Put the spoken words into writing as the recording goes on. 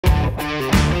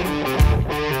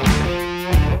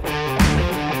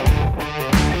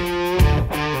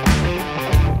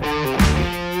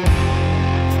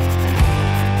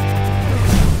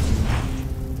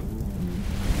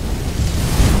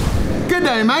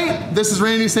mate, this is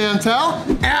Randy Santel,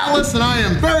 Atlas, and I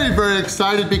am very, very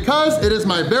excited because it is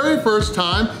my very first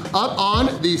time up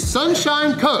on the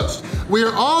Sunshine Coast. We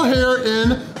are all here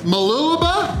in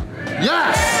Mooloolaba.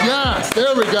 Yes,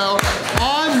 there we go.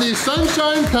 On the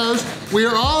Sunshine Coast, we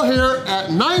are all here at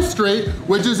 9th Street,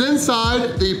 which is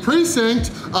inside the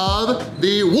precinct of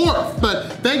the Wharf.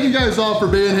 But thank you guys all for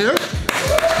being here.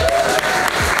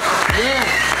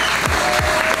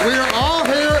 We are all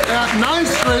here at 9th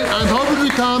Street. I'm hoping to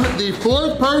become the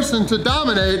 4th person to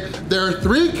dominate their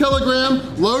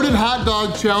 3-kilogram loaded hot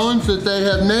dog challenge that they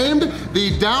have named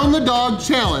the Down the Dog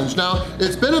Challenge. Now,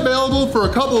 it's been available for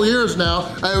a couple years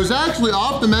now. It was actually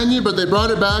off the menu, but they brought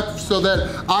it back so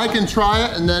that I can try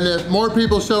it, and then if more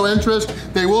people show interest,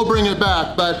 they will bring it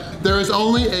back. But there is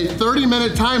only a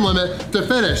 30-minute time limit to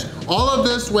finish. All of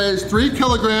this weighs 3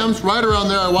 kilograms, right around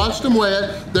there. I watched them weigh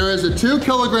it. There is a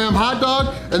 2-kilogram hot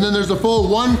dog, and then there's a full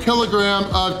 1 kilogram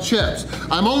of chips.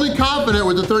 I'm only confident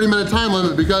with the 30-minute time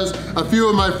limit because a few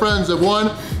of my friends have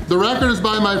won. The record is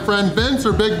by my friend Vince,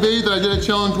 or Big V, that I did a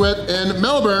challenge with in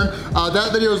Melbourne.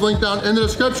 That video is linked down in the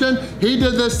description. He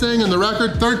did this thing in the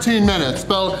record 13 minutes.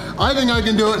 So I think I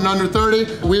can do it in under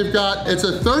 30. We've got, it's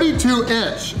a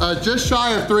 32-inch, just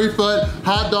shy of 3-foot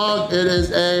hot dog. It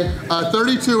is a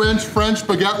 32-inch French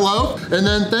baguette loaf. And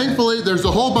then thankfully, there's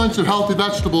a whole bunch of healthy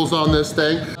vegetables on this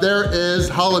thing. There is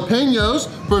jalapenos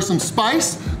for some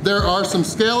spice. There are some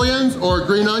scallions or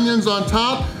green onions on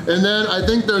top. And then I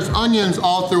think there's onions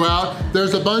all throughout.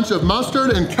 There's a bunch of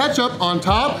mustard and ketchup on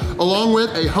top, along with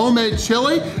a homemade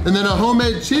chili, and then a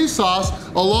homemade cheese sauce,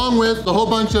 along with a whole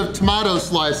bunch of tomato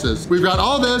slices. We've got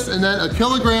all this, and then a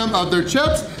kilogram of their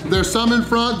chips. There's some in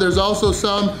front, there's also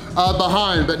some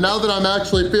behind. But now that I'm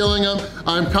actually feeling them,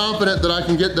 I'm confident that I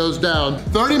can get those down.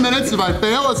 30 minutes, if I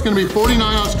fail, it's gonna be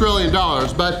 49 Australian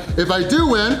dollars. But if I do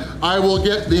win, I will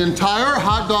get the entire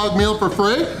hot dog meal for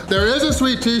free. There is a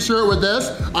sweet t-shirt with this.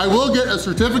 I will get a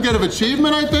certificate of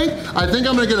achievement, I think. I think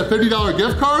I'm gonna get a $50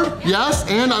 gift card, yes,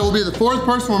 and I will be the 4th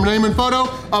person with name and photo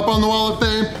up on the Wall of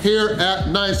Fame here at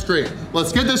 9th Street.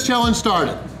 Let's get this challenge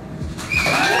started.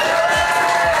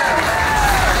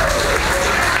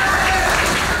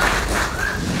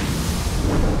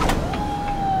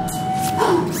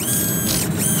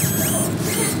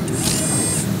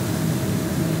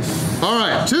 All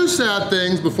right, 2 sad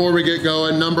things before we get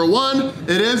going. Number 1,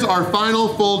 it is our final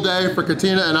full day for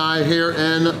Katina and I here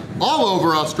in all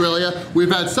over Australia.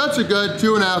 We've had such a good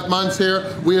 2.5 months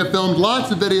here. We have filmed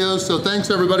lots of videos, so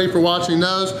thanks everybody for watching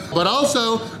those. But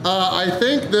also, I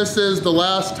think this is the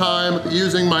last time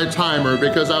using my timer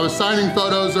because I was signing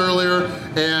photos earlier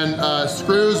and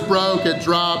screws broke, it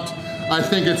dropped. I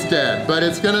think it's dead, but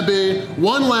it's gonna be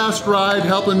one last ride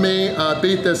helping me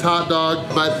beat this hot dog.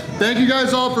 But thank you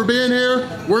guys all for being here.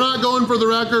 We're not going for the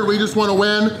record, we just wanna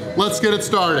win. Let's get it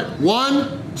started.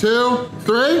 1, 2,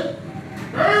 3.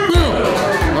 Boom!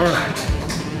 All right,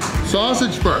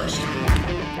 sausage first.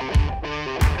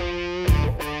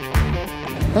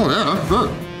 Oh yeah, that's good.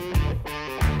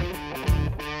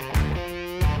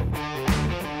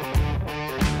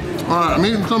 All right, I'm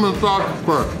eating some of the sausage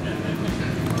first.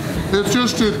 It's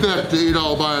just too thick to eat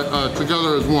all by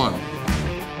together as one.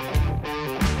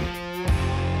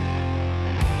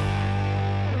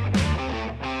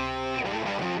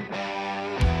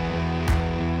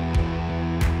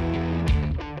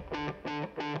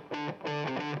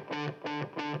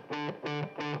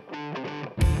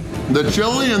 The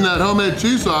chili and that homemade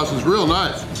cheese sauce is real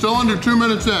nice. Still under 2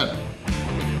 minutes in.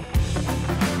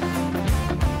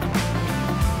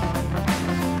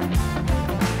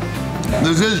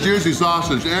 This is juicy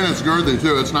sausage and it's girthy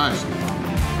too, it's nice.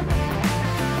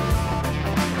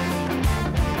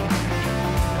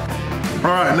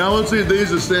 All right, now let's eat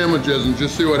these as sandwiches and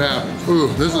just see what happens. Ooh,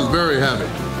 this is very heavy.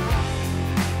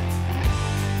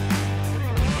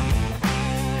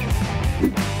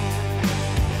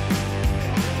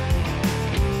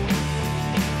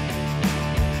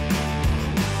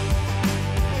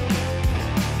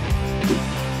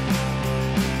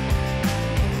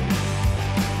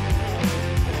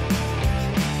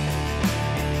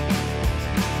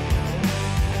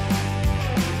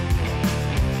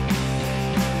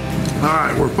 All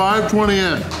right, we're 5:20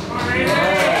 in.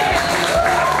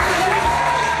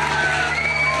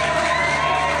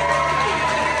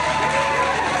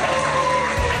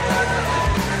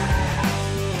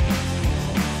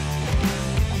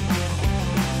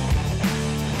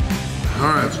 All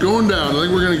right, it's going down. I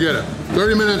think we're gonna get it.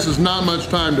 30 minutes is not much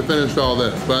time to finish all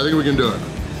this, but I think we can do it.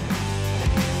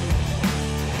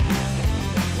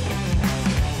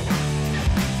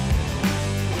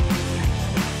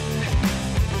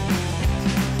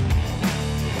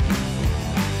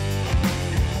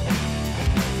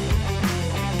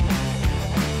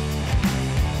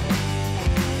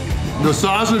 The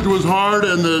sausage was hard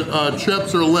and the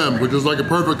chips are limp, which is like a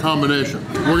perfect combination.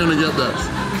 We're gonna get this.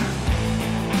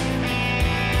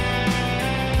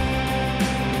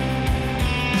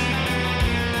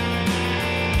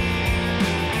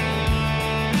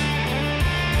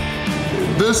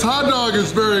 This hot dog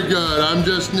is very good. I'm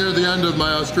just near the end of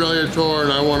my Australia tour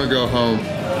and I want to go home.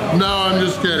 No, I'm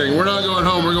just kidding. We're not going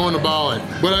home, we're going to Bali.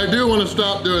 But I do want to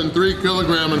stop doing 3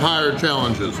 kilogram and higher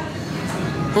challenges.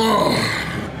 Oh.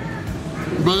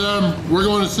 But then we're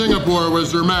going to Singapore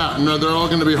with Zermatt and they're all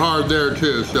going to be hard there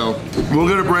too. So we'll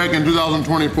get a break in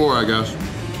 2024, I guess.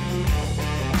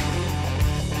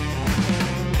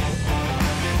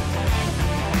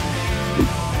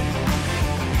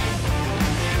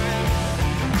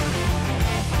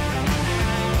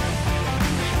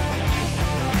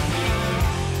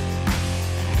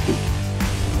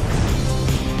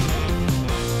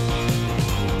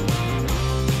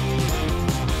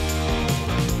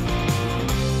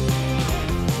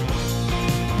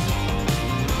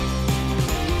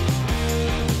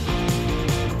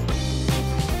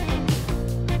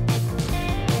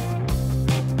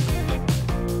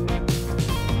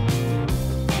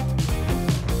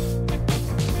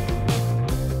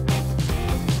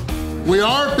 We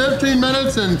are 15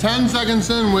 minutes and 10 seconds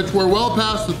in, which we're well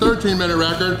past the 13-minute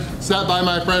record set by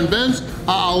my friend Vince.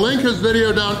 I'll link his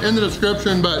video down in the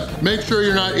description, but make sure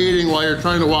you're not eating while you're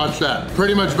trying to watch that.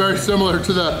 Pretty much very similar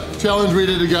to the challenge we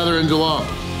did together in Geelong.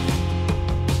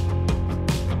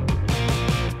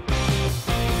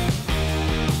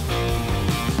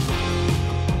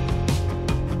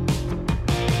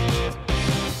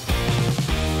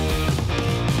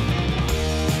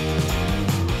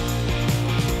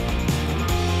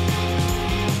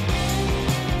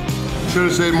 Should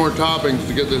have saved more toppings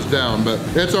to get this down, but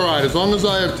it's all right. As long as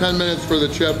I have 10 minutes for the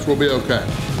chips, we'll be okay.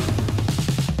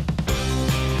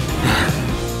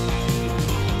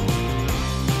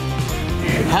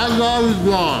 Hot dog is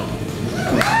gone.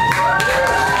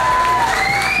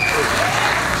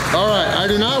 All right, I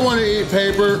do not want to eat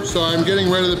paper, so I'm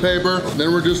getting rid of the paper.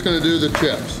 Then we're just gonna do the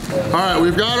chips. All right,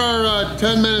 we've got our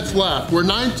 10 minutes left. We're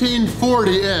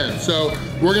 19:40 in, so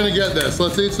we're gonna get this.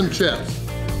 Let's eat some chips.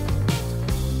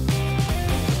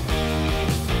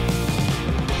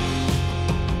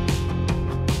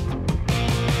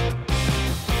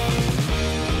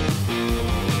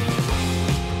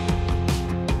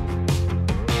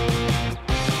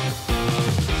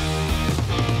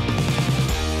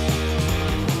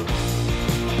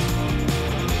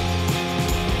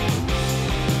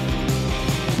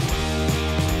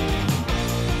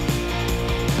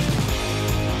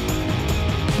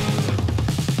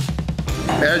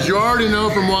 As you already know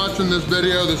from watching this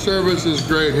video, the service is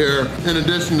great here, in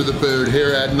addition to the food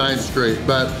here at 9th Street.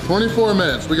 But 24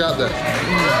 minutes, we got this.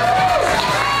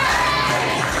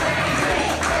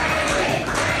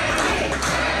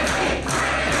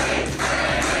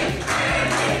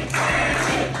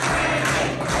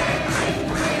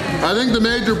 I think the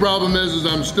major problem is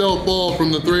I'm still full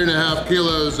from the 3.5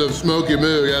 kilos of smoky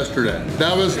moo yesterday.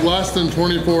 That was less than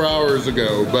 24 hours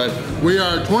ago, but we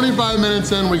are 25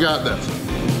 minutes in, we got this.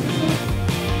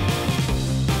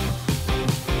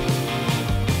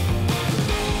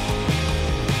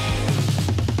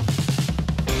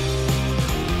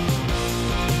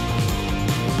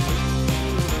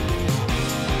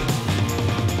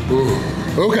 Ooh,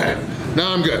 okay,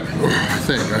 now I'm good. I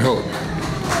think, I hope.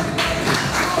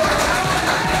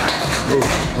 Ooh,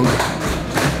 okay.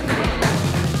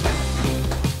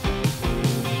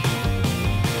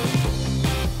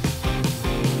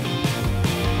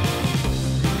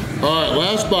 All right,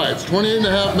 last bites,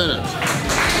 28.5 minutes.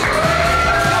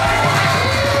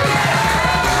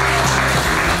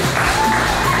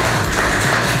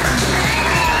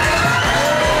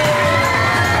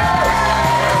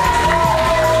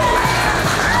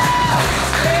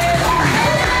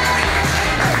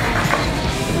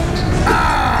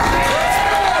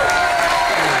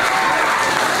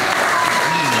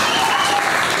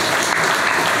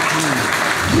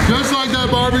 Just like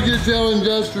that barbecue challenge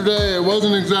yesterday, it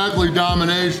wasn't exactly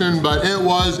domination, but it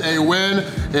was a win,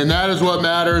 and that is what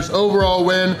matters. Overall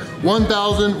win,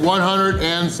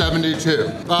 1,172.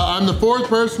 I'm the 4th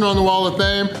person on the Wall of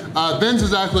Fame. Vince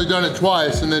has actually done it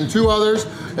twice, and then 2 others,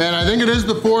 and I think it is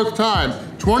the 4th time.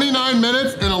 29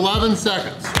 minutes and 11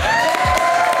 seconds.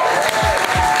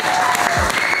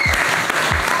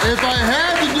 If I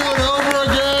had to do it over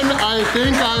again, I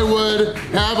think I would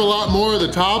have a lot more of the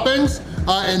toppings.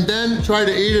 and then try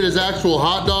to eat it as actual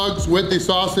hot dogs with the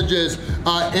sausages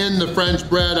in the French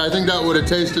bread. I think that would have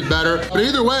tasted better. But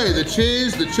either way, the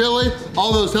cheese, the chili,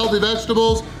 all those healthy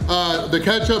vegetables, the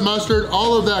ketchup, mustard,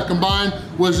 all of that combined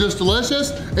was just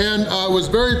delicious, and was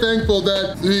very thankful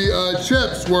that the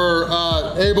chips were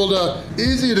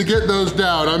easy to get those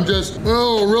down. I'm just,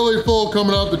 really full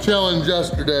coming off the challenge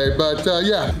yesterday, but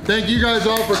yeah, thank you guys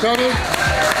all for coming.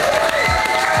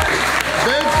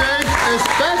 Big thanks,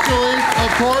 especially,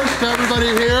 of course, to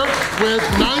everybody here with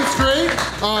 9th Street.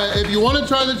 If you want to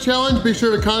try the challenge, be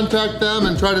sure to contact them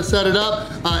and try to set it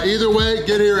up. Either way,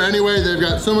 get here anyway. They've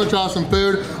got so much awesome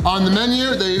food on the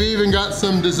menu. They've even got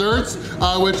some desserts,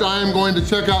 which I am going to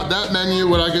check out that menu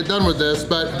when I get done with this.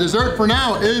 But dessert for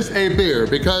now is a beer,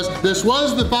 because this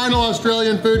was the final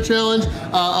Australian food challenge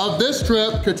of this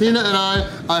trip. Katina and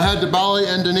I head to Bali,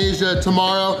 Indonesia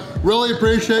tomorrow. Really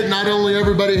appreciate not only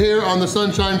everybody here on the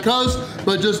Sunshine Coast,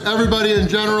 but just everybody in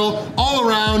general, all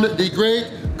around the great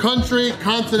country,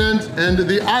 continent, and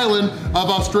the island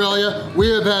of Australia. We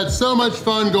have had so much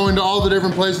fun going to all the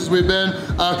different places we've been,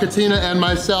 Katina and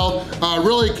myself.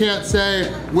 Really can't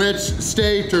say which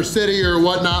state or city or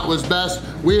whatnot was best.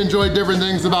 We enjoyed different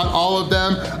things about all of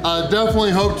them.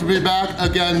 Definitely hope to be back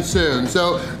again soon.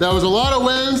 So that was a lot of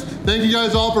wins. Thank you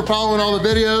guys all for following all the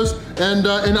videos. And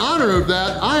in honor of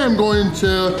that, I am going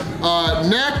to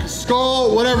neck,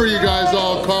 skull, whatever you guys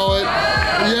all call it.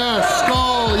 Yes,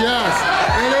 skull, yes.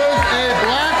 It is a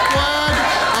black flag,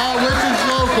 which is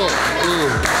local.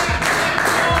 Ooh.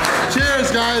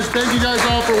 Cheers, guys. Thank you guys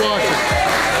all for watching.